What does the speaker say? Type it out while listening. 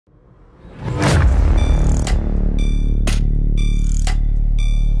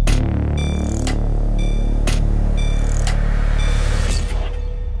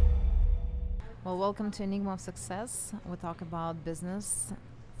welcome to Enigma of Success. We talk about business,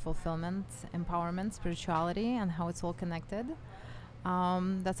 fulfillment, empowerment, spirituality, and how it's all connected.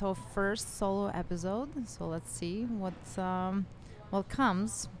 That's our first solo episode, so let's see what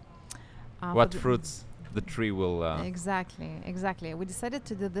comes. What fruits the tree will... Exactly. We decided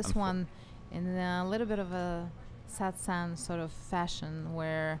to do this one in a little bit of a satsang sort of fashion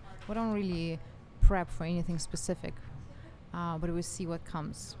where we don't really prep for anything specific, but we see what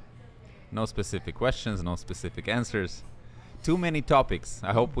comes. No specific questions, no specific answers. Too many topics.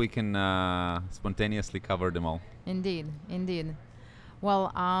 I hope we can spontaneously cover them all. Indeed. Well,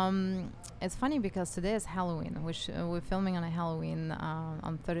 it's funny because today is Halloween, which we're filming on a Halloween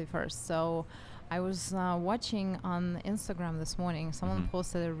on 31st. So I was watching on Instagram this morning. Someone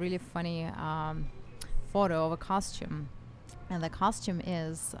posted a really funny photo of a costume. And the costume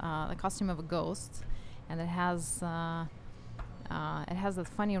is the costume of a ghost. And it has that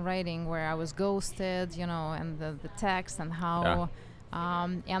funny writing where I was ghosted, and the text and how...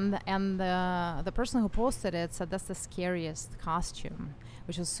 and the person who posted it said that's the scariest costume,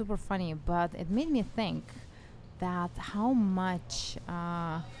 which was super funny. But it made me think that how much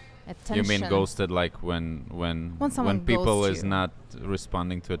attention. You mean ghosted, like when people is not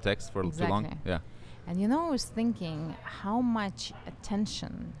responding to a text for too long? Yeah. And I was thinking how much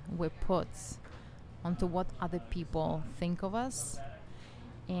attention we put onto what other people think of us.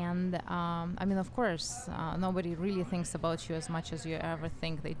 And of course, nobody really thinks about you as much as you ever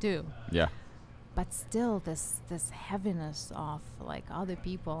think they do. Yeah. But still, this heaviness of like other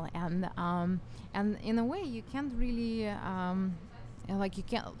people, and in a way, you can't really you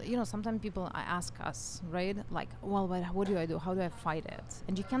can't. Sometimes people ask us, right? Like, well, but what do I do? How do I fight it?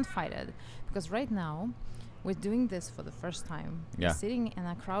 And you can't fight it because right now, we're doing this for the first time. Yeah. We're sitting in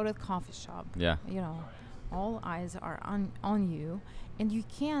a crowded coffee shop. Yeah. All eyes are on you, and you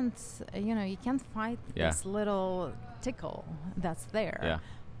can't fight this little tickle that's there. Yeah.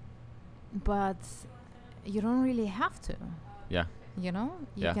 But you don't really have to. Yeah. You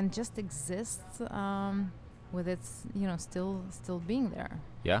can just exist with it, still being there.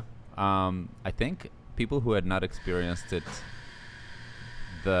 Yeah. I think people who had not experienced it,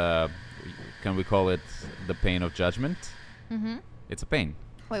 can we call it the pain of judgment? Mm-hmm. It's a pain.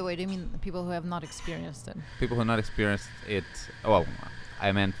 Wait, do you mean people who have not experienced it? People who have not experienced it, well,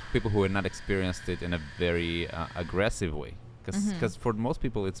 I meant people who have not experienced it in a very aggressive way. Because for most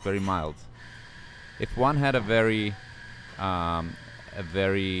people, it's very mild. If one had a very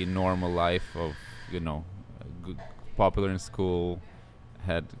normal life of, popular in school,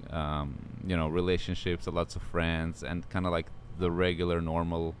 had, relationships, lots of friends, and kind of like the regular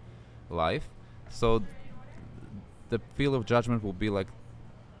normal life. So the feel of judgment will be like,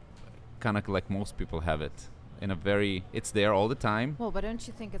 kind of like most people have it, it's there all the time. Well, but don't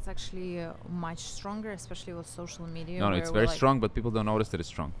you think it's actually much stronger, especially with social media? No, it's very strong, but people don't notice that it's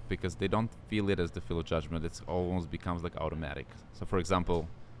strong because they don't feel it as the feel of judgment. It's almost becomes like automatic. So for example,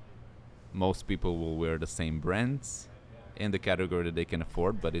 most people will wear the same brands in the category that they can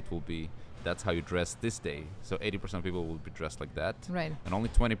afford, but it will be, that's how you dress this day. So 80% of people will be dressed like that. Right. And only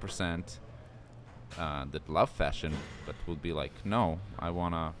 20% that love fashion, but will be like, no, I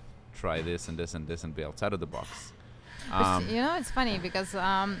want to try this and this and this and be outside of the box. It's funny because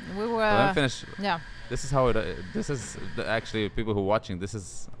we were... Let me finish. Yeah. This is how it... this is... actually, people who are watching, this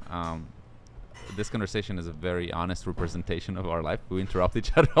is... this conversation is a very honest representation of our life. We interrupt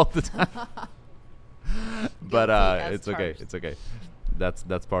each other all the time. But it's okay. It's okay.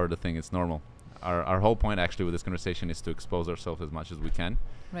 That's part of the thing. It's normal. Our whole point actually with this conversation is to expose ourselves as much as we can.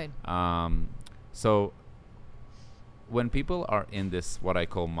 Right. So when people are in this, what I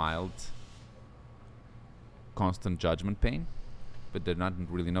call mild, constant judgment pain, but they're not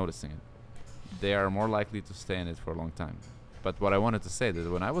really noticing it, they are more likely to stay in it for a long time. But what I wanted to say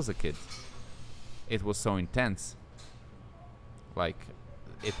that when I was a kid, it was so intense. Like,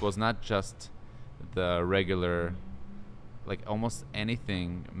 it was not just the regular, like almost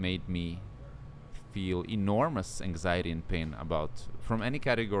anything made me feel enormous anxiety and pain from any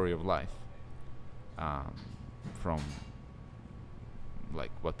category of life. From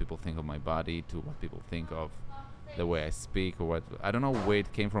like what people think of my body to what people think of the way I speak or what, I don't know where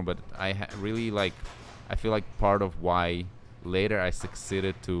it came from, but I really like, I feel like part of why later I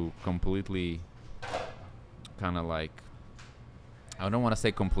succeeded to completely kind of like, I don't want to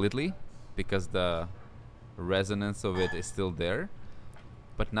say completely because the resonance of it is still there,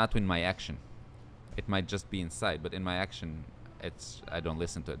 but not in my action. It might just be inside, but in my action, I don't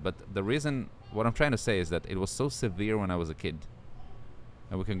listen to it. But the reason, what I'm trying to say is that it was so severe when I was a kid,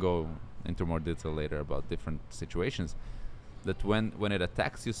 and we can go into more detail later about different situations. that when it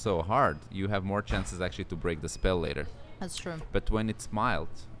attacks you so hard, you have more chances actually to break the spell later. That's true. But when it's mild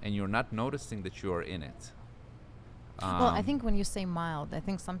and you're not noticing that you are in it. Well, I think when you say mild, I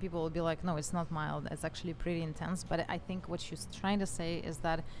think some people will be like, no, it's not mild. It's actually pretty intense. But I think what she's trying to say is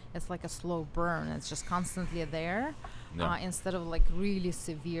that it's like a slow burn. It's just constantly there, Yeah. instead of like really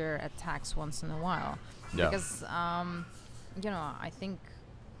severe attacks once in a while. Yeah. Because, I think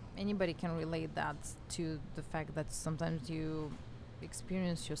anybody can relate that to the fact that sometimes you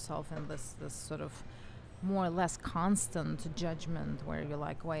experience yourself in this sort of more or less constant judgment where you're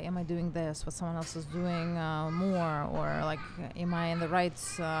like, why am I doing this what someone else is doing more, or like am I in the right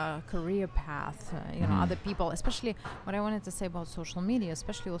career path, other people, especially what I wanted to say about social media,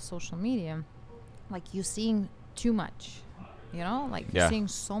 especially with social media, like you're seeing too much, like you're seeing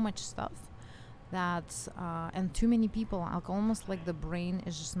so much stuff that and too many people, like almost like the brain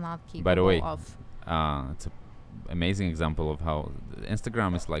is just not capable By the way, of. it's an amazing example of how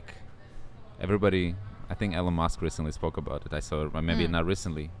Instagram is like everybody. I think Elon Musk recently spoke about it. I saw it, maybe not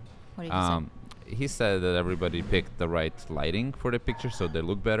recently. What did he say? He said that everybody picked the right lighting for the picture, so they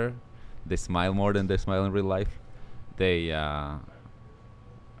look better. They smile more than they smile in real life. They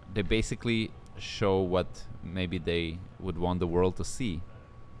basically show what maybe they would want the world to see.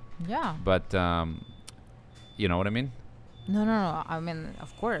 Yeah. But you know what I mean? No. I mean,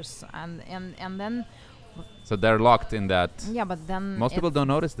 of course, and then. So they're locked in that. Yeah, but then Most people don't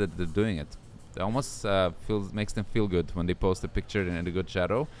notice that they're doing it. It almost makes them feel good when they post a picture in a good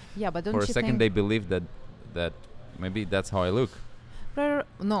shadow. Yeah, but don't for you a second think they believe that maybe that's how I look.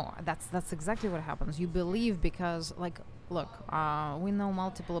 No, that's exactly what happens. You believe because, like, look, we know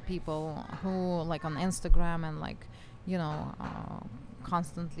multiple people who, like, on Instagram and, like,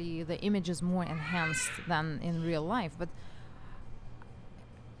 constantly the image is more enhanced than in real life. But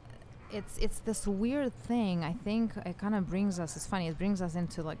it's this weird thing. I think it kind of brings us. It's funny. It brings us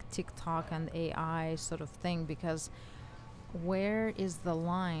into like TikTok and AI sort of thing, because where is the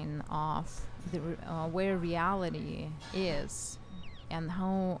line of where reality is, and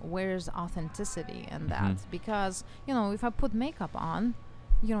where's authenticity in that? Because if I put makeup on,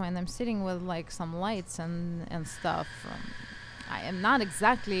 and I'm sitting with like some lights and stuff, I am not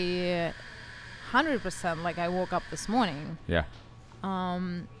exactly 100% like I woke up this morning. Yeah.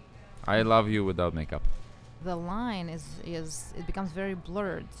 I love you without makeup. The line is it becomes very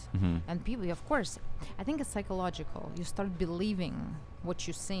blurred, and people, of course, I think it's psychological. You start believing what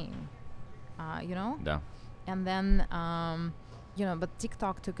you're seeing, Yeah. and then but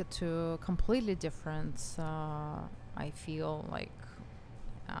TikTok took it to completely different. I feel like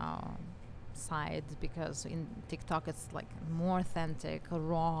side, because in TikTok it's like more authentic,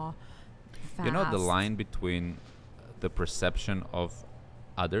 raw, fast. The line between the perception of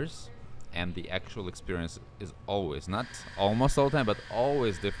others and the actual experience is always, not almost all the time, but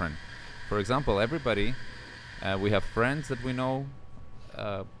always different. For example, everybody, we have friends that we know,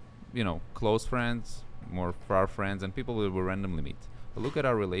 close friends, more far friends, and people that we randomly meet. But look at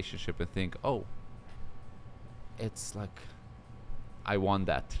our relationship and think, oh, it's like, I want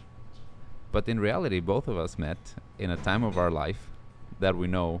that. But in reality, both of us met in a time of our life that we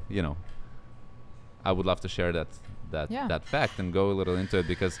know, I would love to share that fact and go a little into it,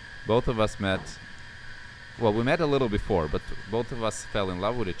 because both of us met, we met a little before, but both of us fell in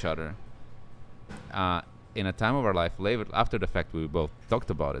love with each other in a time of our life. Later, after the fact, we both talked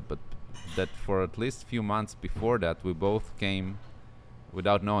about it, but that for at least a few months before that, we both came,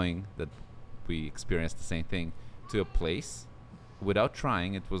 without knowing that we experienced the same thing, to a place without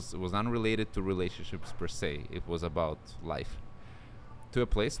trying. It was unrelated to relationships per se. It was about life. To a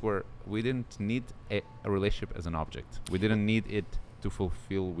place where we didn't need a relationship as an object. We didn't need it to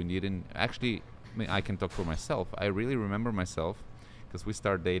fulfill. We didn't actually. I can talk for myself. I really remember myself, because we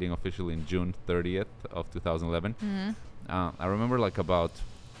started dating officially in June 30th of 2011. I remember like about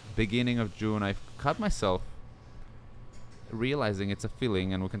beginning of June, I caught myself realizing it's a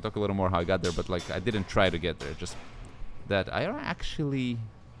feeling, and we can talk a little more how I got there. But like I didn't try to get there. Just that I actually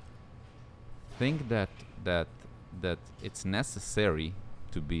think that it's necessary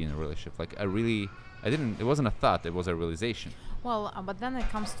to be in a relationship. Like it wasn't a thought, it was a realization. Well, but then it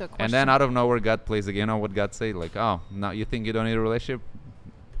comes to a question. And then out of nowhere, God plays again. What God say? Like, oh, now you think you don't need a relationship?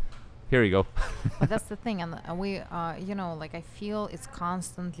 Here you go. But that's the thing, and we, like I feel it's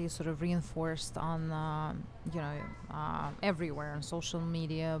constantly sort of reinforced on, everywhere on social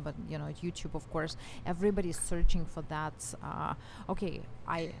media, but YouTube, of course. Everybody's searching for that.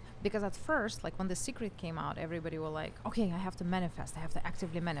 Because at first, like when The Secret came out, everybody were like, okay, I have to manifest. I have to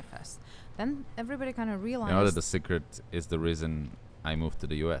actively manifest. Then everybody kind of realized. That The Secret is the reason I moved to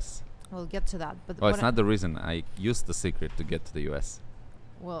the US. we'll get to that. But Well, what it's not the reason. I used the secret to get to the US.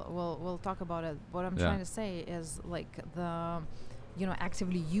 we'll talk about it. What I'm Yeah. trying to say is like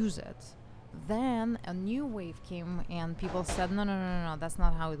actively use it. Then a new wave came and people said, no, that's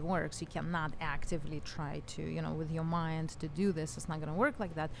not how it works. You cannot actively try to, with your mind to do this. It's not going to work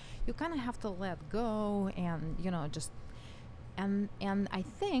like that. You kind of have to let go and, just, and I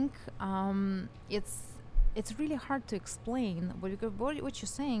think it's really hard to explain. What you're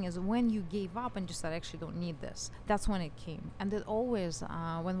saying is when you gave up and just said, I actually don't need this. That's when it came. And it always,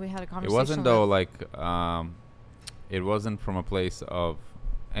 when we had a conversation. It wasn't though like, it wasn't from a place of,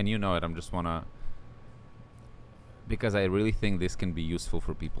 and you know it, I'm just wanna, because I really think this can be useful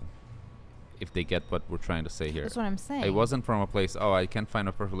for people if they get what we're trying to say here. That's what I'm saying. It wasn't from a place, I can't find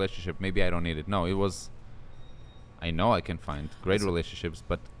a perfect relationship, maybe I don't need it. No, it was, I know I can find great relationships,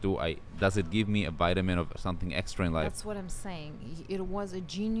 but does it give me a vitamin of something extra in life? That's what I'm saying. It was a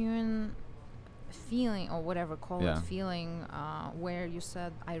genuine feeling, or whatever, call it feeling, where you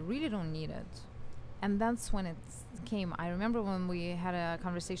said, I really don't need it. And that's when it came. I remember when we had a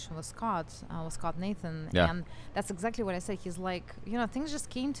conversation with Scott Nathan, and that's exactly what I said. He's like, things just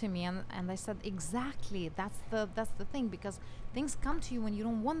came to me, and I said, exactly, that's the thing, because things come to you when you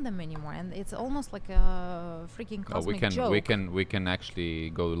don't want them anymore, and it's almost like a freaking cosmic joke. We can actually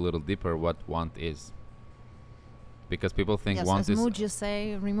go a little deeper what want is, because people think want is. Muji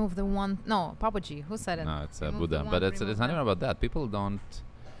say, remove the want. No, Papaji, who said it? No, it's Buddha, but it's not even about that.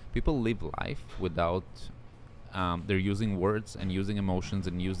 People live life without, they're using words and using emotions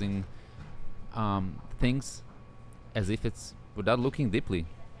and using things as if it's, without looking deeply.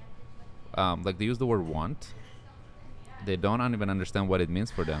 Like they use the word want. They don't even understand what it means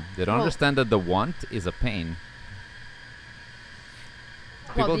for them. They don't understand that the want is a pain.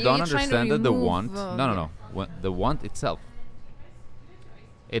 People don't understand that the want, no. The want itself,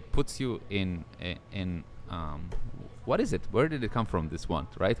 it puts you in what is it? Where did it come from, this want,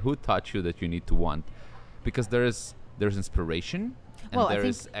 right? Who taught you that you need to want? Because there's inspiration, and there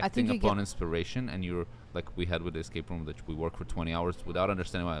is acting upon inspiration, and you're, like we had with the escape room, that we work for 20 hours without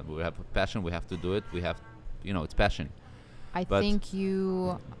understanding why. We have a passion, we have to do it, it's passion.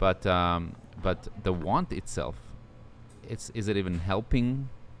 But the want itself, is it even helping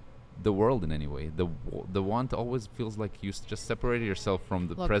the world in any way? The want always feels like you just separated yourself from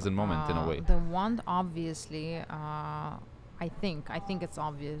the present moment in a way. The want, obviously, I think it's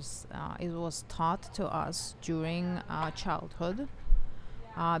obvious. It was taught to us during childhood,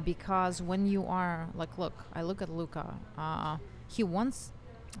 because when you are like, I look at Luca. He wants,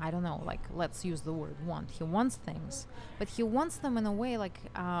 I don't know, like, let's use the word want. He wants things, but he wants them in a way like.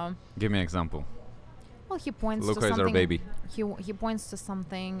 Give me an example. Well, he points Luca to something. is our baby. He points to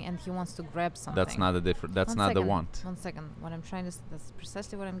something and he wants to grab something. That's not the different. That's not the want. 1 second. What I'm trying to. That's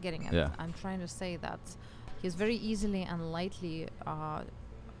precisely what I'm getting at. Yeah. I'm trying to say that he's very easily and lightly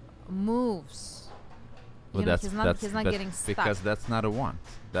moves. He's not getting stuck. Because that's not a want.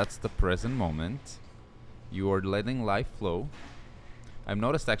 That's the present moment. You are letting life flow. I've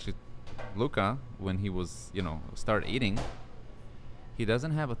noticed actually, Luca, when he was, start eating, he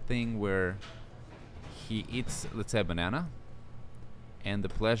doesn't have a thing where he eats, let's say, a banana, and the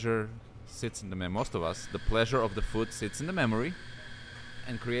pleasure sits in the memory. Most of us, the pleasure of the food sits in the memory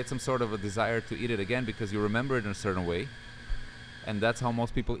and creates some sort of a desire to eat it again because you remember it in a certain way, and that's how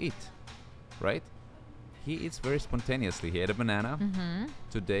most people eat, right? He eats very spontaneously. He ate a banana. Mm-hmm.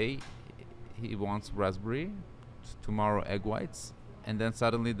 Today, he wants raspberry. Tomorrow, egg whites. And then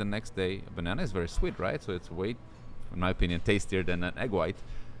suddenly the next day, a banana is very sweet, right? So it's way, in my opinion, tastier than an egg white.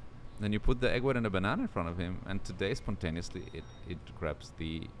 Then you put the egg white and the banana in front of him, and today spontaneously it grabs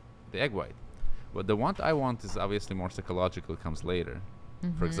the egg white. But the want I want is obviously more psychological, comes later.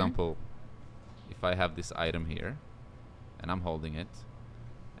 Mm-hmm. For example, if I have this item here and I'm holding it,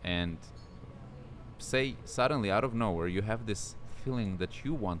 and say suddenly out of nowhere you have this feeling that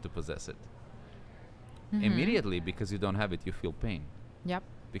you want to possess it. Mm-hmm. Immediately, because you don't have it, you feel pain. Yep.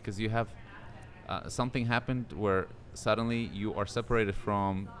 Because you have something happened where suddenly you are separated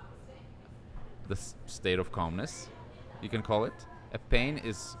from the state of calmness, you can call it. A pain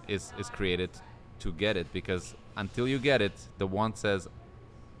is created to get it, because until you get it, the want says,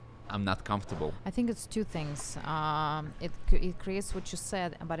 I'm not comfortable. I think it's two things. It creates what you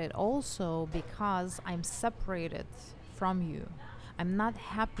said, but it also, because I'm separated from you, I'm not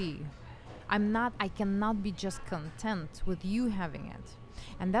happy. I cannot be just content with you having it.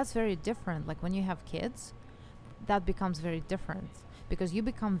 And that's very different. Like when you have kids, that becomes very different, because you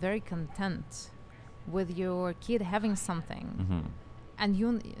become very content with your kid having something. Mm-hmm. And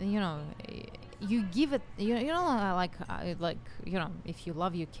you know, you give it, like if you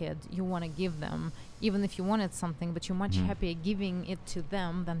love your kid, you want to give them, even if you wanted something, but you're much happier giving it to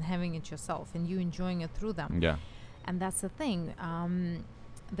them than having it yourself, and you enjoying it through them. Yeah. And that's the thing.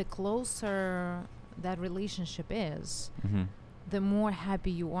 The closer that relationship is, the more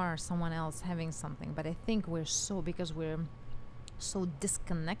happy you are someone else having something. But I think because we're so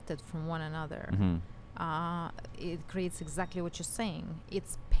disconnected from one another, it creates exactly what you're saying. It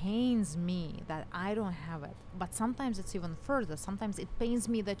pains me that I don't have it, but sometimes it's even further. Sometimes it pains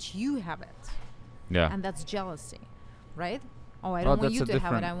me that you have it. Yeah. And that's jealousy, right? Oh, I don't want you to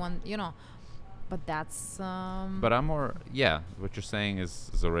have it. I want, but that's But I'm more, what you're saying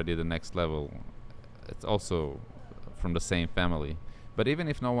is already the next level. It's also from the same family. But even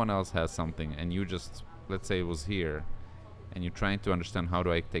if no one else has something, and you just, let's say it was here, and you're trying to understand how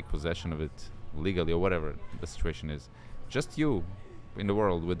do I take possession of it legally or whatever the situation is, just you in the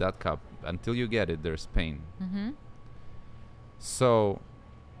world with that cup, until you get it, there's pain. So,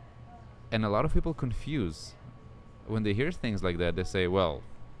 and a lot of people confuse when they hear things like that. They say, well,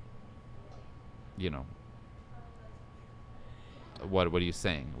 what are you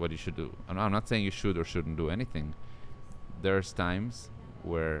saying? What you should do? I'm not saying you should or shouldn't do anything. There's times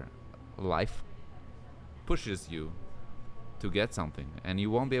where life pushes you to get something, and you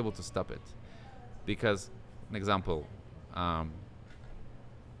won't be able to stop it. Because, an example, a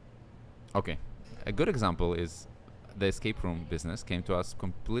good example is the escape room business came to us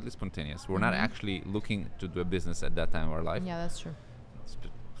completely spontaneous. We're not actually looking to do a business at that time of our life. Yeah, that's true.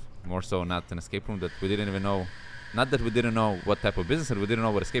 More so not an escape room that we didn't even know. Not that we didn't know what type of business, and we didn't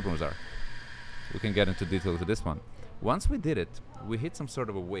know what escape rooms are. We can get into detail to this one. Once we did it, we hit some sort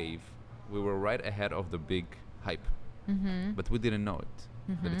of a wave. We were right ahead of the big hype, but we didn't know it,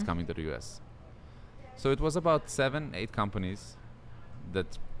 that it's coming to the US. So it was about 7-8 companies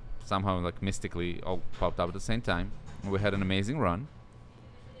that somehow like mystically all popped up at the same time. We had an amazing run.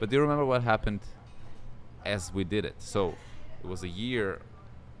 But do you remember what happened as we did it? So it was a year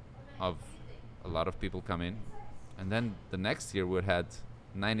of a lot of people come in, and then the next year we had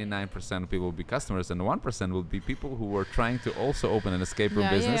 99% of people will be customers, and 1% will be people who were trying to also open an escape room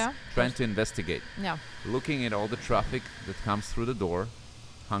business, trying to investigate, looking at all the traffic that comes through the door,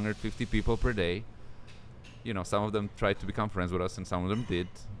 150 people per day. Some of them tried to become friends with us, and some of them did,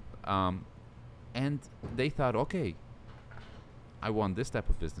 and they thought, okay, I want this type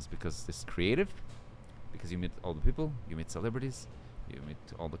of business because it's creative, because you meet all the people, you meet celebrities, you meet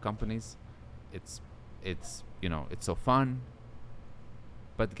all the companies. It's so fun.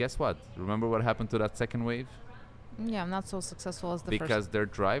 But guess what? Remember what happened to that second wave? Yeah, not so successful as the first. Because their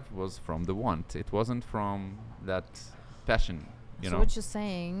drive was from the want. It wasn't from that passion. So what you're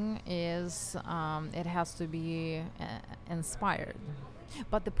saying is it has to be inspired.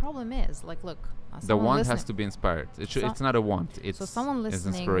 But the problem is, like, look, the want has to be inspired. It's not a want. So someone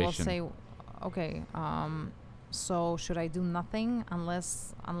listening will say, okay, so should I do nothing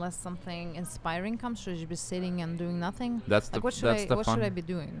unless something inspiring comes? Should I be sitting and doing nothing? What should I be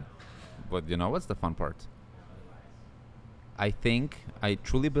doing? But what's the fun part? I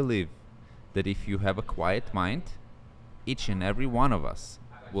truly believe that if you have a quiet mind, each and every one of us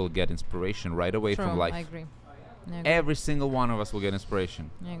will get inspiration right away from life. I agree. Every single one of us will get inspiration.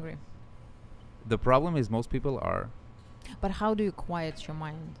 I agree. The problem is most people are. But how do you quiet your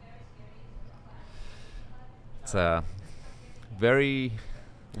mind? It's a very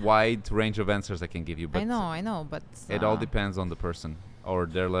wide range of answers I can give you. But I know, but it all depends on the person, or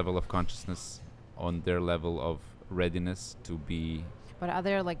their level of consciousness, on their level of readiness to be. But are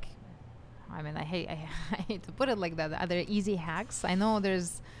there I hate to put it like that. Are there easy hacks? I know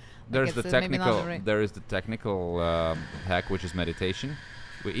there's the technical hack, which is meditation.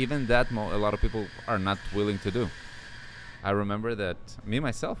 Even that a lot of people are not willing to do. I remember that me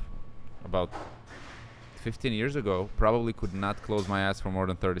myself, about 15 years ago, probably could not close my eyes for more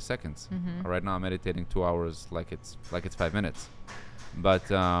than 30 seconds. Right now I'm meditating 2 hours like it's 5 minutes. But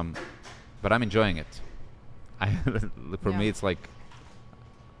I'm enjoying it. For me, it's like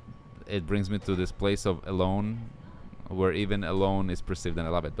it brings me to this place of alone, where even alone is perceived, and I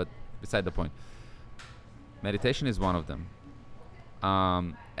love it. But beside the point, meditation is one of them.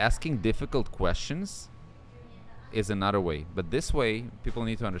 Asking difficult questions is another way. But this way, people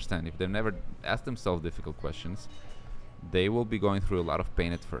need to understand, if they've never asked themselves difficult questions, they will be going through a lot of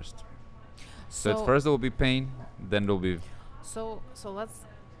pain at first. So at first there will be pain, then there will be. So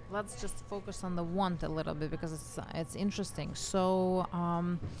let's just focus on the want a little bit, because it's interesting. So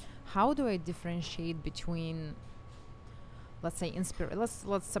how do I differentiate between, let's say,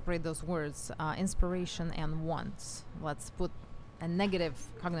 let's separate those words, inspiration and wants. Let's put a negative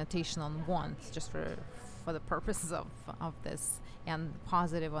connotation on want, just for the purposes of this, and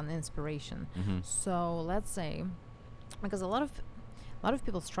positive on inspiration. So let's say, because a lot of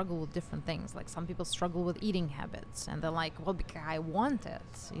people struggle with different things. Like some people struggle with eating habits, and they're like, well, because I want it.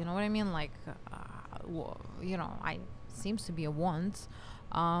 You know what I mean? Like, I seems to be a want.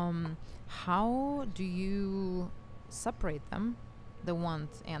 How do you separate them, the want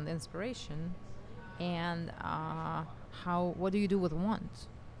and the inspiration, and what do you do with want?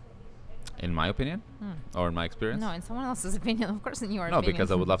 In my opinion, or in my experience? No, in someone else's opinion, of course. In your No, opinion.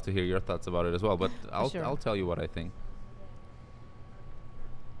 because I would love to hear your thoughts about it as well. But Sure. I'll tell you what I think.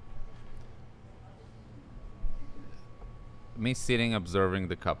 Me sitting observing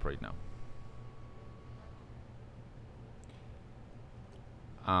the cup right now.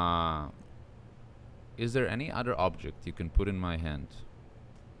 Is there any other object you can put in my hand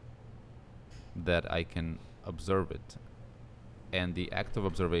that I can observe it, and the act of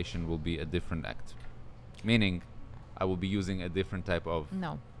observation will be a different act? Meaning, I will be using a different type of...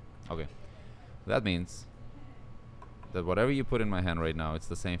 No. Okay. That means that whatever you put in my hand right now, it's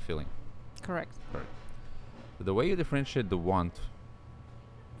the same feeling. Correct. Correct. The way you differentiate the want,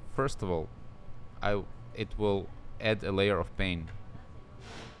 first of all, it will add a layer of pain.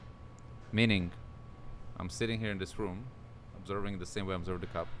 Meaning, I'm sitting here in this room, observing the same way I observe the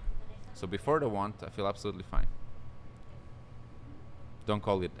cup. So before the want, I feel absolutely fine. Don't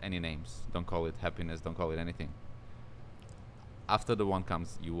call it any names. Don't call it happiness. Don't call it anything. After the want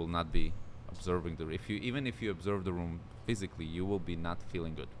comes, you will not be observing the... Even if you observe the room physically, you will be not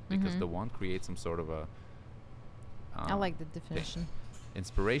feeling good. Because the want creates some sort of a... I like the definition.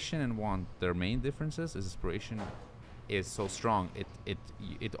 Inspiration and want, their main differences is inspiration is so strong,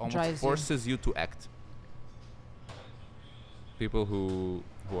 it almost Drives forces you to act. People who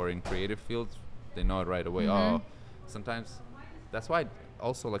are in creative fields, they know it right away. Oh, sometimes that's why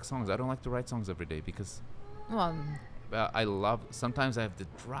also like songs. I don't like to write songs every day because Well, I love. Sometimes I have the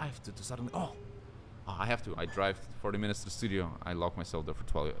drive to suddenly. I have to. I drive 40 minutes to the studio. I lock myself there for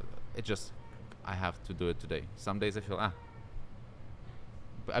 12. It just, I have to do it today. Some days I feel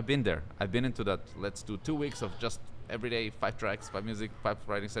But I've been there. I've been into that. Let's do 2 weeks of just every day 5 tracks, 5 music, 5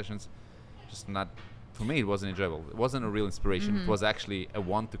 writing sessions. Just not. For me, it wasn't enjoyable. It wasn't a real inspiration. It was actually a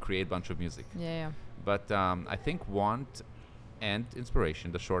want to create a bunch of music. yeah. But I think want and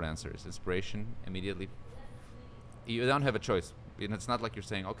inspiration, the short answer is inspiration immediately. You don't have a choice. And it's not like you're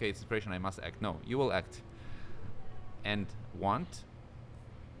saying, okay, it's inspiration, I must act. No, you will act. And want,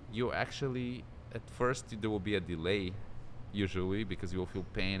 you actually, at first, there will be a delay, usually, because you will feel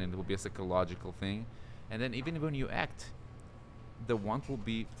pain and it will be a psychological thing. And then even when you act, the want will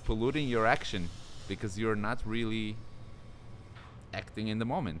be polluting your action because you're not really acting in the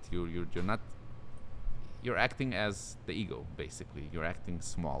moment. You're not. You're acting as the ego, basically. You're acting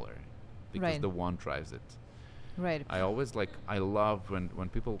smaller because Right. the want drives it. Right. I love when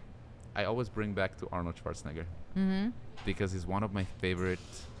people, I always bring back to Arnold Schwarzenegger because he's one of my favorite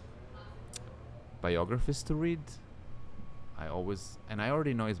biographies to read. I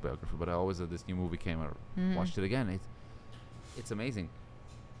already know his biography, but I always, this new movie came out, watched it again. It's amazing.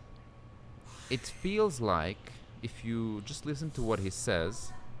 It feels like, if you just listen to what he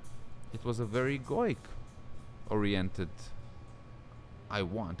says, it was a very egoic oriented, I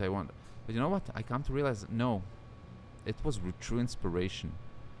want. But you know what? I come to realize, no, it was true inspiration.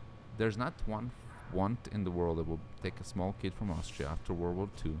 There's not one want in the world that will take a small kid from Austria after World War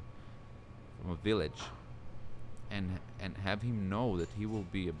II, from a village, and have him know that he will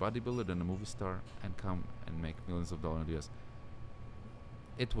be a bodybuilder and a movie star and come and make millions of dollars in the US.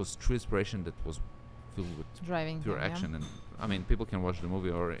 It was true inspiration that was filled with Driving pure him, yeah. action. And I mean, people can watch the movie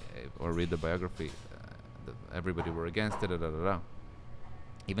or read the biography. Everybody were against it.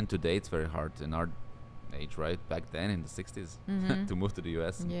 Even today, it's very hard in our age, right? Back then, in the 60s, to move to the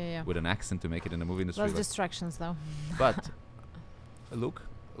US Yeah. with an accent to make it in the movie industry. Less distractions, though. But look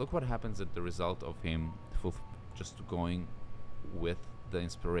what happens at the result of him just going with the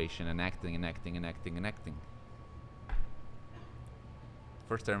inspiration and acting.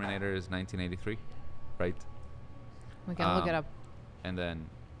 First Terminator is 1983, right? We can look it up. And then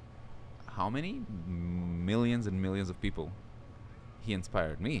how many millions and millions of people he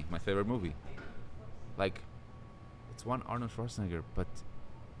inspired? Me, my favorite movie. Like, it's one Arnold Schwarzenegger, but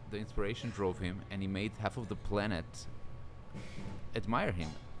the inspiration drove him, and he made half of the planet admire him,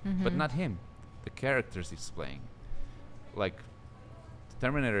 but not him. The characters he's playing. Like,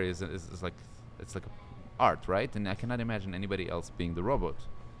 Terminator is like, it's like art, right? And I cannot imagine anybody else being the robot.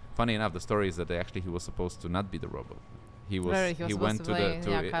 Funny enough, the story is that he was supposed to not be the robot. He He went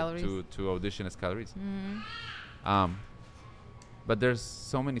to to audition as Kyle Reese. But there's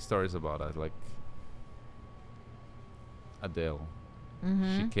so many stories about it. Like Adele,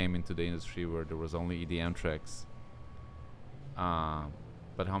 she came into the industry where there was only EDM tracks.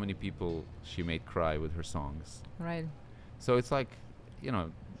 But how many people she made cry with her songs? Right. So it's like, you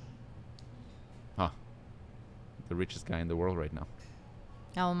know, the richest guy in the world right now.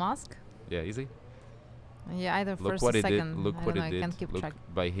 Elon Musk. Yeah, easy. Yeah, either Look first what or he second. did. Look I what don't know, he I did. can't keep Look track.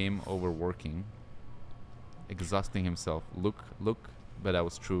 by him overworking, exhausting himself. Look, but that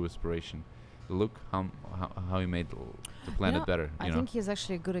was true inspiration. Look how he made the planet better. I think he's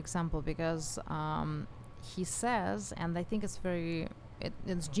actually a good example because he says, and I think it's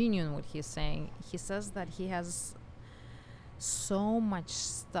it's genuine what he's saying. He says that he has so much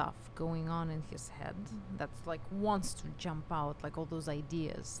stuff going on in his head that's like wants to jump out, like all those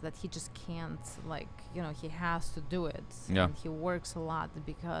ideas that he just can't, like, he has to do it. Yeah. And he works a lot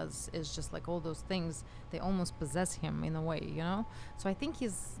because it's just like all those things, they almost possess him in a way, so I think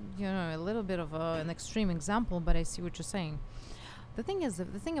he's a little bit of an extreme example, but I see what you're saying. The thing is, the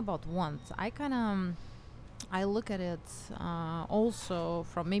thing about want, I look at it also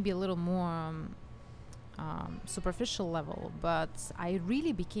from maybe a little more superficial level, but I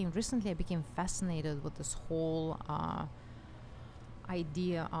became fascinated with this whole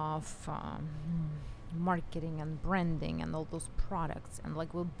idea of marketing and branding and all those products, and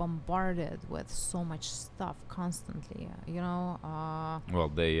like we're bombarded with so much stuff constantly,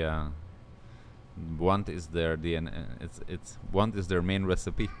 Well, they want is their DNA. It's want is their main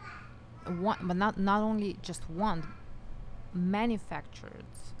recipe. But not only just want,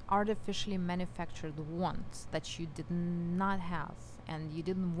 artificially manufactured wants that you did not have, and you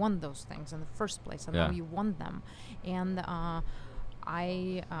didn't want those things in the first place, and now you want them. And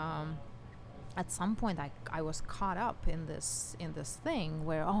I at some point I was caught up in this thing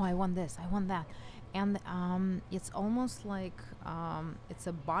where I want this, I want that, and it's almost like it's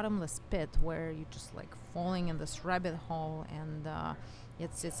a bottomless pit where you're just like falling in this rabbit hole, and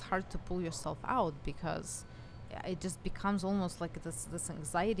it's hard to pull yourself out because it just becomes almost like this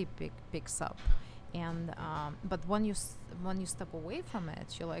anxiety picks up, and but when you step away from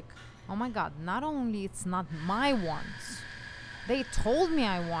it, you're like, oh my God, not only it's not my wants, they told me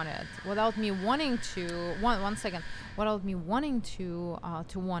I want it without me wanting to. One second, without me wanting to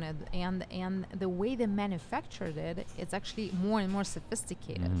want it, and the way they manufactured it, it's actually more and more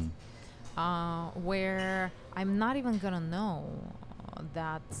sophisticated, where I'm not even gonna know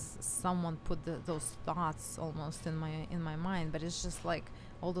that someone put those thoughts almost in my mind, but it's just like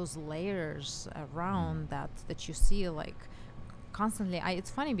all those layers around that you see like constantly.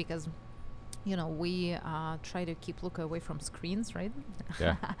 It's funny because we try to look away from screens, right?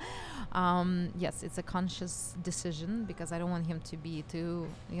 Yeah. Yes, it's a conscious decision because I don't want him to be too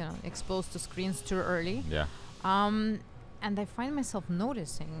exposed to screens too early. Yeah. And I find myself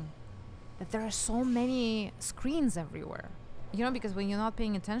noticing that there are so many screens everywhere. Because when you're not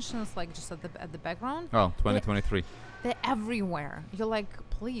paying attention, it's like just at the background. Oh, 2023. They're everywhere. You're like,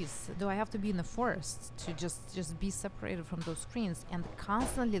 please, do I have to be in the forest to just be separated from those screens? And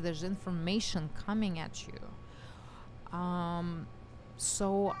constantly there's information coming at you.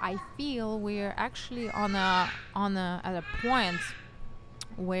 So I feel we're actually at a point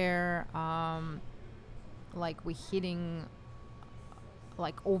where like we're hitting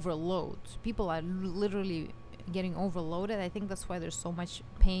like overload. People are literally getting overloaded. I think that's why there's so much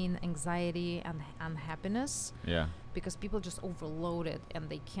pain, anxiety, and unhappiness. Yeah. Because people just overload it and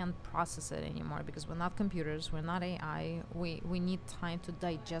they can't process it anymore, because we're not computers, we're not AI. We need time to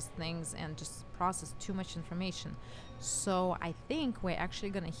digest things and just process too much information. So I think we're actually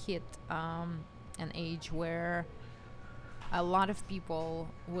gonna hit an age where a lot of people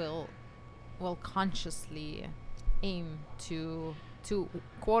will consciously aim to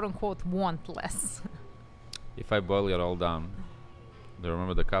quote unquote want less. If I boil it all down, do you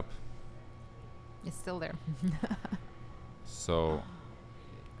remember the cup? It's still there. So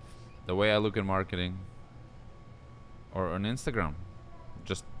the way I look at marketing, or on Instagram,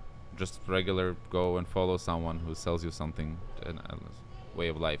 just regular, go and follow someone who sells you something, a way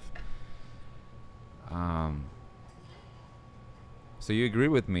of life. So you agree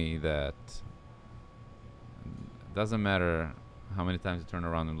with me that it doesn't matter how many times you turn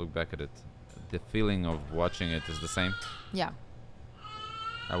around and look back at it, the feeling of watching it is the same? Yeah.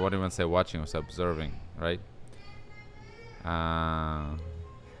 I wouldn't even say watching, I was observing, right?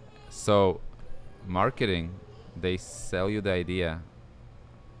 So marketing, they sell you the idea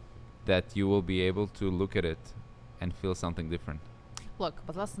that you will be able to look at it and feel something different. Look,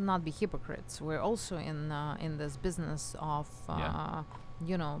 but let's not be hypocrites. We're also in this business of No,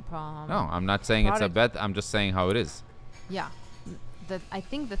 I'm not saying it's a bet, I'm just saying how it is. Yeah. that I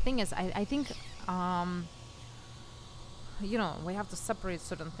think the thing is, I think we have to separate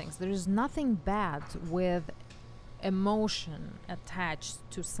certain things. There is nothing bad with emotion attached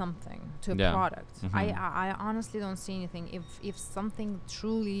to something, to a product. I honestly don't see anything. If something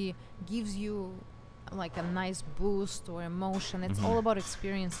truly gives you like a nice boost or emotion, it's all about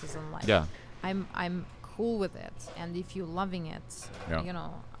experiences in life. Yeah. I'm cool with it, and if you're loving it,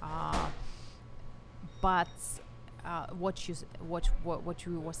 but what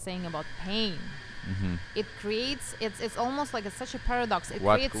you were saying about pain, it creates, it's almost like it's such a paradox. It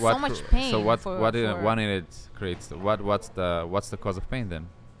creates so much pain. So what in it creates? What's the cause of pain then?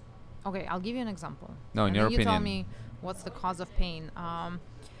 Okay, I'll give you an example. No, in your opinion. You tell me what's the cause of pain.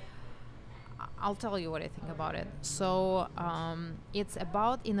 I'll tell you what I think about it. So it's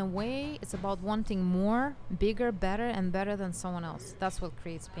about, in a way, it's about wanting more, bigger, better, and better than someone else. That's what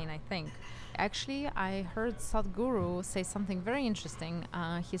creates pain, I think. Actually, I heard Sadhguru say something very interesting.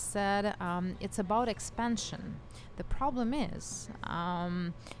 He said it's about expansion. The problem is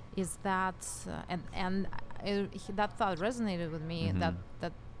that, that thought resonated with me. That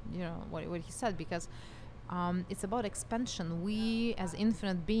what he said, because it's about expansion. We, as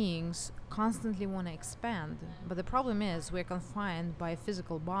infinite beings, constantly want to expand, but the problem is we're confined by a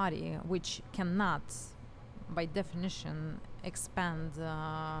physical body, which cannot, by definition, expand,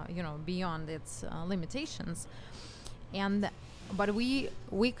 beyond its limitations. But we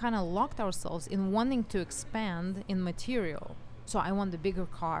kind of locked ourselves in wanting to expand in material. So I want the bigger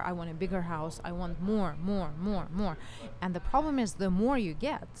car, I want a bigger house, I want more. And the problem is, the more you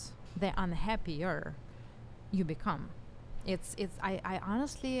get, the unhappier you become. I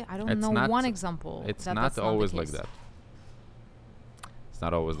honestly, I don't know one example. It's not always like that. It's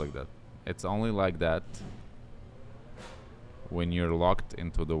not always like that. It's only like that when you're locked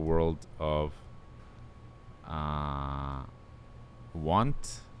into the world of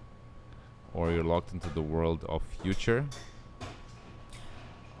want, or you're locked into the world of future.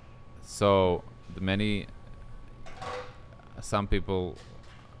 So some people,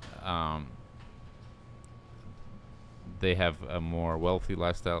 they have a more wealthy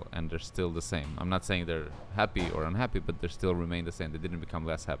lifestyle and they're still the same. I'm not saying they're happy or unhappy, but they still remain the same. They didn't become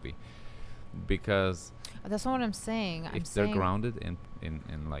less happy, because that's not what I'm saying. If they're grounded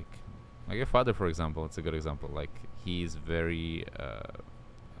in like your father, for example, it's a good example. Like, he's very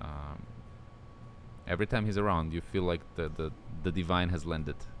every time he's around, you feel like the divine has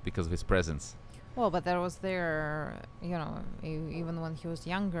landed because of his presence. Well, but that was there, even when he was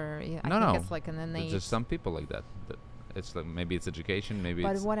younger. I think it's like an innate. There's just some people like that. It's like, maybe it's education, maybe.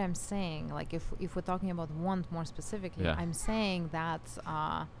 But what I'm saying, like, if we're talking about want more specifically, I'm saying that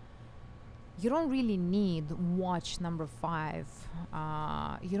you don't really need watch number 5.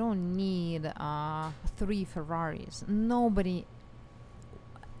 You don't need 3 Ferraris. Nobody.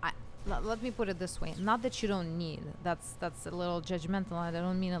 Let me put it this way: not that you don't need. That's a little judgmental. I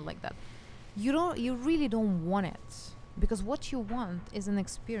don't mean it like that. You really don't want it, because what you want is an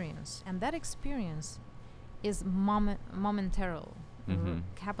experience, and that experience is momentarily.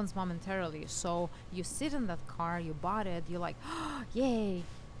 Happens momentarily. So you sit in that car, you bought it, you're like, oh, yay,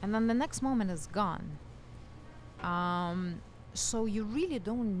 and then the next moment is gone. So you really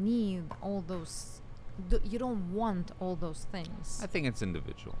don't need all those. You don't want all those things. I think it's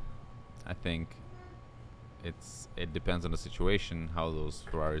individual. I think it depends on the situation, how those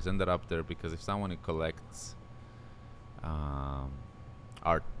Ferraris ended up there. Because if someone collects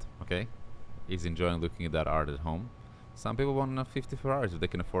art, okay, is enjoying looking at that art at home. Some people want 50 Ferraris. If they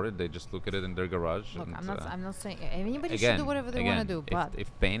can afford it, they just look at it in their garage. Look, I'm not saying anybody should do whatever they want to do, but if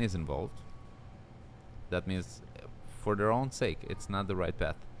pain is involved, that means for their own sake, it's not the right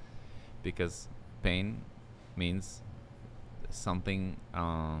path, because pain means something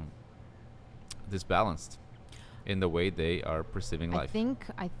disbalanced in the way they are perceiving life.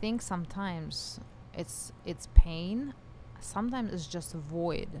 I think sometimes it's pain. Sometimes it's just a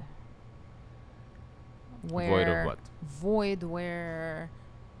void. Void of what? Void where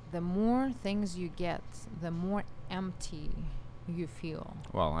the more things you get, the more empty you feel.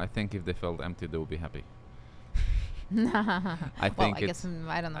 Well, I think if they felt empty, they would be happy. I guess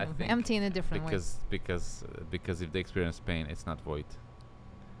I don't know. Empty in a different way. Because if they experience pain, it's not void.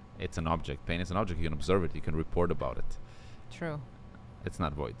 It's an object. Pain is an object. You can observe it. You can report about it. True. It's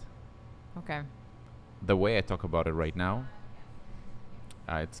not void. Okay. The way I talk about it right now,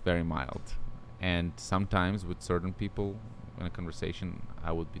 it's very mild. And sometimes with certain people in a conversation,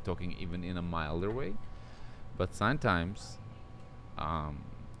 I would be talking even in a milder way. But sometimes I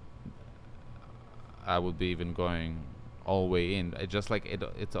would be even going all the way in. It's just like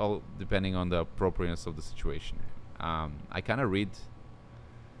it's all depending on the appropriateness of the situation. I kind of read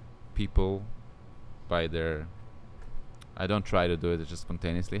people by their. I don't try to do it; it just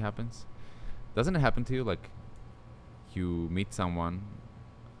spontaneously happens. Doesn't it happen to you? Like, you meet someone,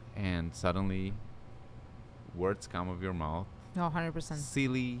 and suddenly, words come of your mouth. No, 100%.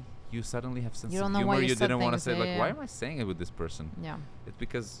 Silly. You suddenly have sense You of don't know humor why you you said didn't want to things, say. yeah, Like, yeah, why yeah. am I saying it with this person? Yeah. It's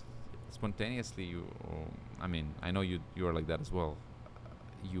because spontaneously you. I mean, I know you are like that as well.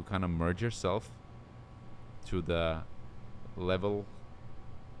 You kind of merge yourself to the level,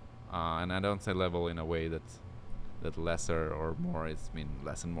 and I don't say level in a way that lesser or more is mean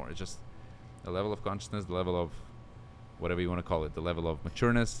less and more. It's just the level of consciousness, the level of whatever you want to call it, the level of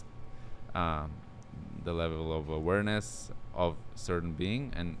matureness, um, the level of awareness of certain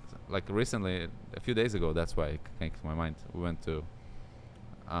being. And like recently, a few days ago, that's why it came to my mind. We went to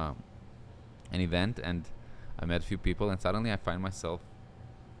an event, and I met a few people, and suddenly I find myself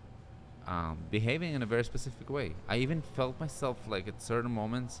behaving in a very specific way. I even felt myself like at certain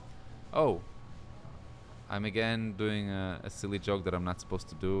moments, oh, I'm again doing a silly joke that I'm not supposed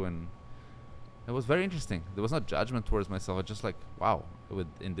to do, and it was very interesting. There was no judgment towards myself. It's just like, wow,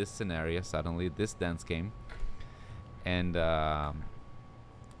 in this scenario, suddenly this dance came, and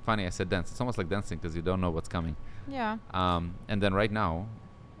funny I said dance. It's almost like dancing because you don't know what's coming. Yeah. And then right now,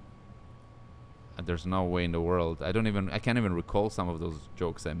 there's no way in the world. I can't even recall some of those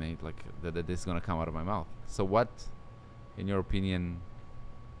jokes I made, like that this is gonna come out of my mouth. So what, in your opinion,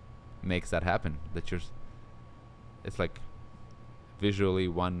 makes that happen? It's like visually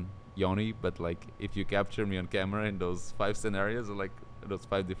one Yoni, but like if you capture me on camera in those 5 scenarios, or like those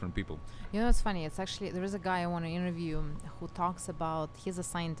 5 different people. You know, it's funny. It's actually, there is a guy I want to interview who talks about, he's a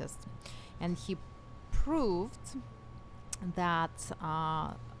scientist, and he proved that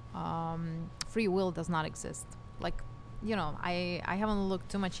free will does not exist. Like, you know, I haven't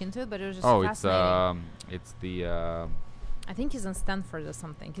looked too much into it, but it was just fascinating. It's the I think he's in Stanford or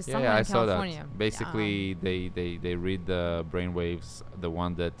something. He's yeah, somewhere I in saw California. that. Basically, they read the brain waves, the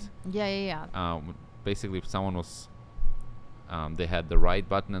one that Yeah. basically if someone was they had the right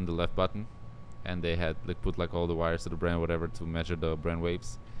button and the left button, and they had like put like all the wires to the brain, whatever, to measure the brain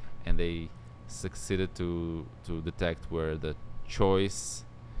waves, and they succeeded to detect where the choice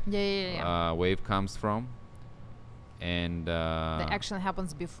wave comes from, and the action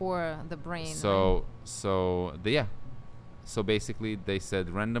happens before the brain. So basically they said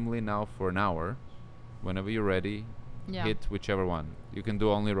randomly now for an hour, whenever you're ready, hit whichever one. You can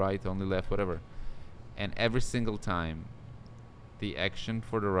do only right, only left, whatever. And every single time, the action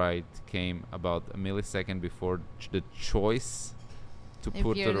for the right came about a millisecond before the choice to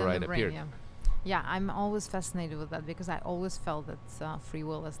put to the right appeared. Yeah, I'm always fascinated with that because I always felt that free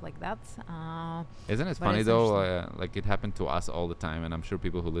will is like that. Isn't it funny though? Like it happened to us all the time, and I'm sure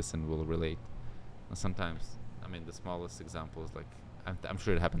people who listen will relate. And sometimes, I mean, the smallest example is like, I'm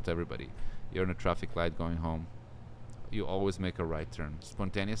sure it happened to everybody. You're in a traffic light going home. You always make a right turn.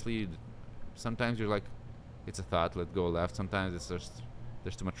 Spontaneously, sometimes you're like, it's a thought, let's go left. Sometimes it's just,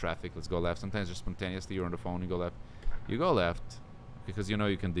 there's too much traffic, let's go left. Sometimes just spontaneously, you're on the phone, you go left. You go left because you know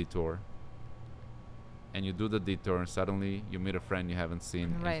you can detour. And you do the detour, and suddenly you meet a friend you haven't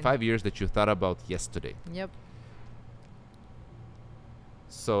seen in 5 years that you thought about yesterday. Yep.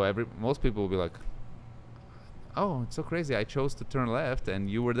 So most people will be like, oh, it's so crazy. I chose to turn left and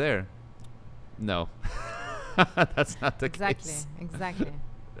you were there. No. That's not the case. Exactly.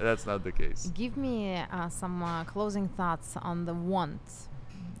 That's not the case. Give me some closing thoughts on the want.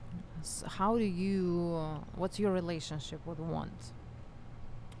 How do you, what's your relationship with want?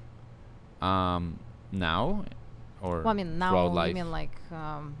 Now? Or well, I mean, now, throughout life? You mean like,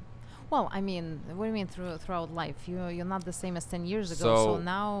 well, I mean, what do you mean throughout life? You're not the same as 10 years ago, so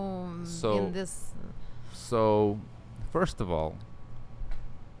now in this... So, first of all,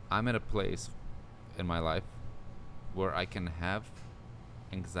 I'm at a place in my life where I can have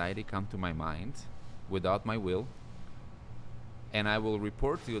anxiety come to my mind without my will, and I will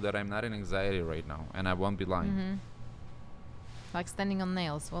report to you that I'm not in anxiety right now, and I won't be lying. Mm-hmm. Like standing on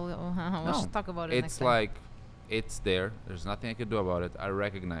nails. Well, we should talk about it next time. It's like, it's there. There's nothing I can do about it. I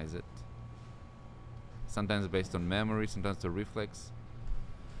recognize it. Sometimes based on memory, sometimes a reflex.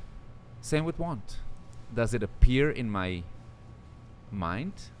 Same with want. Does it appear in my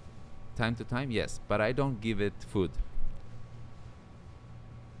mind time to time? Yes, but I don't give it food.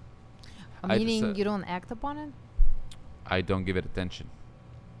 Meaning you don't act upon it? I don't give it attention.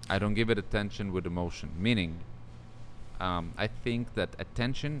 I don't give it attention with emotion. Meaning, I think that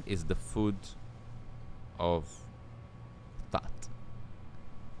attention is the food of thought.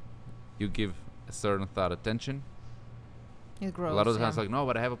 You give a certain thought attention. It grows. A lot of the times, like, no,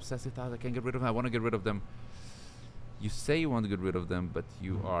 but I have obsessive thoughts. I can't get rid of them. I want to get rid of them. You say you want to get rid of them, but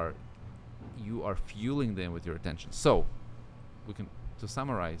you are you are fueling them with your attention. So we can, to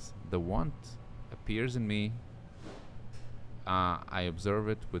summarize, the want appears in me. I observe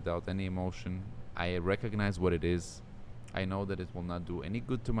it without any emotion. I recognize what it is. I know that it will not do any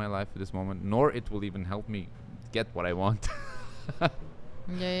good to my life at this moment, nor it will even help me get what I want.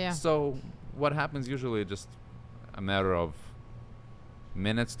 Yeah. So what happens usually, just a matter of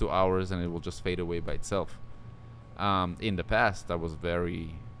minutes to hours, and it will just fade away by itself. In the past, I was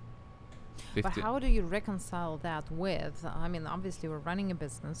very But how do you reconcile that with? I mean, obviously, we're running a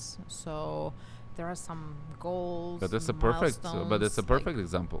business, so there are some goals. But that's a perfect. But it's a perfect like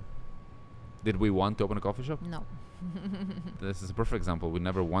example. Did we want to open a coffee shop? no. This is a perfect example. We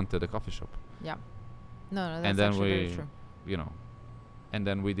never wanted a coffee shop. Yeah. No, that's And then actually very we, true. you know, and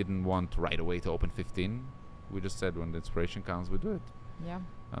then we didn't want right away to open 15. We just said when the inspiration comes, we do it. Yeah.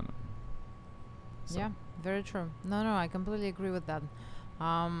 I don't know. So Yeah, very true. No, I completely agree with that.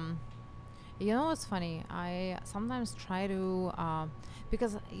 You know what's funny? I sometimes try to,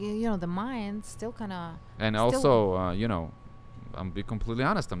 because you know the mind still kind of. And also, you know, I'm be completely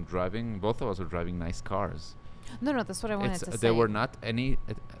honest. I'm driving. Both of us are driving nice cars. No, that's what I wanted to say. There were not any.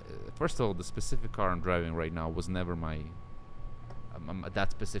 First of all, the specific car I'm driving right now was never my.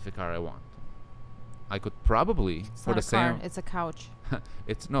 That specific car I want. I could probably It's for not the a same. car, it's a couch.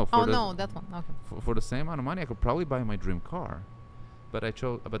 It's no. For Oh the no, that one. Okay. For the same amount of money, I could probably buy my dream car. But I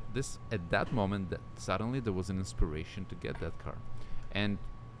chose. But this at that moment, that suddenly there was an inspiration to get that car, and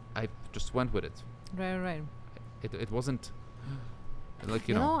I just went with it. Right. It wasn't like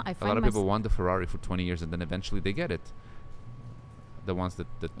You know, I a find lot of people want the Ferrari for 20 years and then eventually they get it. The ones that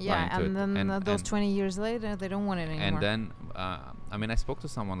buy Yeah, into and it. then those 20 years later, they don't want it anymore. And then I mean, I spoke to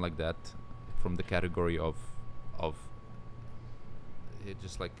someone like that from the category of it,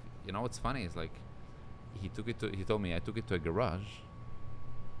 just like, you know what's funny is like he told me I took it to a garage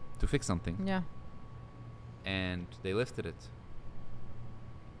to fix something. Yeah. And they lifted it,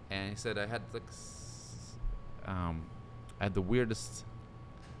 and he said I had like I had the weirdest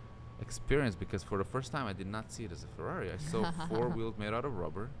experience because for the first time I did not see it as a Ferrari. I saw four wheels made out of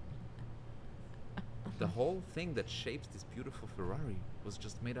rubber. The whole thing that shapes this beautiful Ferrari was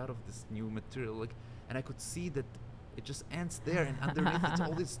just made out of this new material, like, and I could see that it just ends there, and underneath it's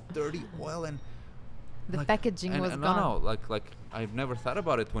all this dirty oil and The like, packaging was and gone. No, like I've never thought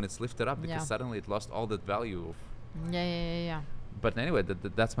about it when it's lifted up because Yeah. suddenly it lost all that value of. Yeah. But anyway,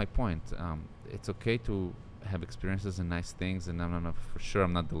 that's my point. It's okay to have experiences and nice things, and I'm not for sure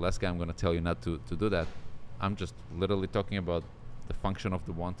I'm not the last guy. I'm going to tell you not to do that. I'm just literally talking about the function of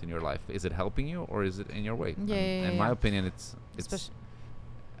the want in your life. Is it helping you or is it in your way? In my opinion, it's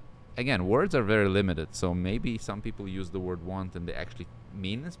again, words are very limited. So maybe some people use the word want and they actually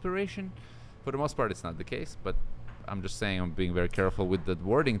mean inspiration. For the most part, it's not the case. But I'm just saying I'm being very careful with the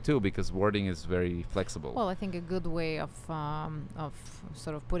wording too, because wording is very flexible. Well, I think a good way of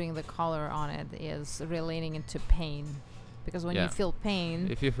sort of putting the color on it is relating it to pain, because when you feel pain,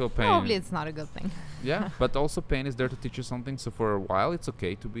 if you feel pain, probably it's not a good thing. Yeah, but also pain is there to teach you something. So for a while, it's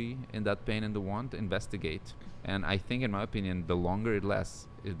okay to be in that pain and the want, investigate. And I think, in my opinion, the longer it lasts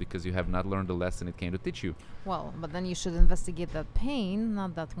is because you have not learned the lesson it came to teach you. Well, but then you should investigate that pain,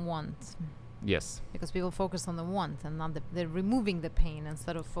 not that want. Yes. Because people focus on the want and not they're removing the pain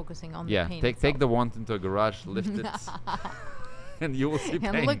instead of focusing on the pain. Yeah, take the want into a garage, lift it, and you will see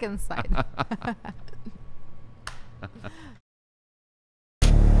pain. And look inside.